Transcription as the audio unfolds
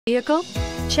Vehicle?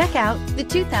 Check out the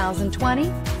 2020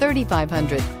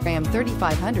 3500. Ram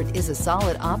 3500 is a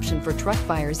solid option for truck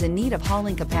buyers in need of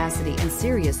hauling capacity and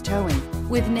serious towing.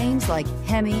 With names like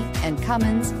Hemi and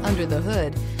Cummins under the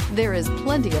hood, there is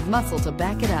plenty of muscle to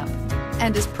back it up,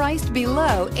 and is priced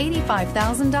below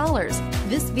 $85,000.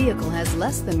 This vehicle has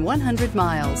less than 100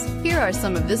 miles. Here are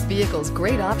some of this vehicle's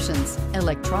great options: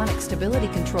 electronic stability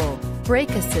control, brake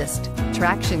assist,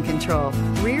 traction control,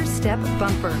 rear step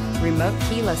bumper, remote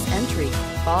keyless entry,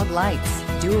 fog lights,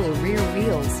 dual rear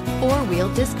wheels,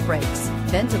 four-wheel disc brakes,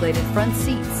 ventilated front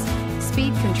seats,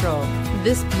 speed control.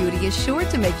 This beauty is sure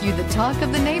to make you the talk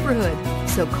of the neighborhood.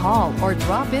 So call or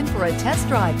drop in for a test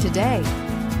drive today.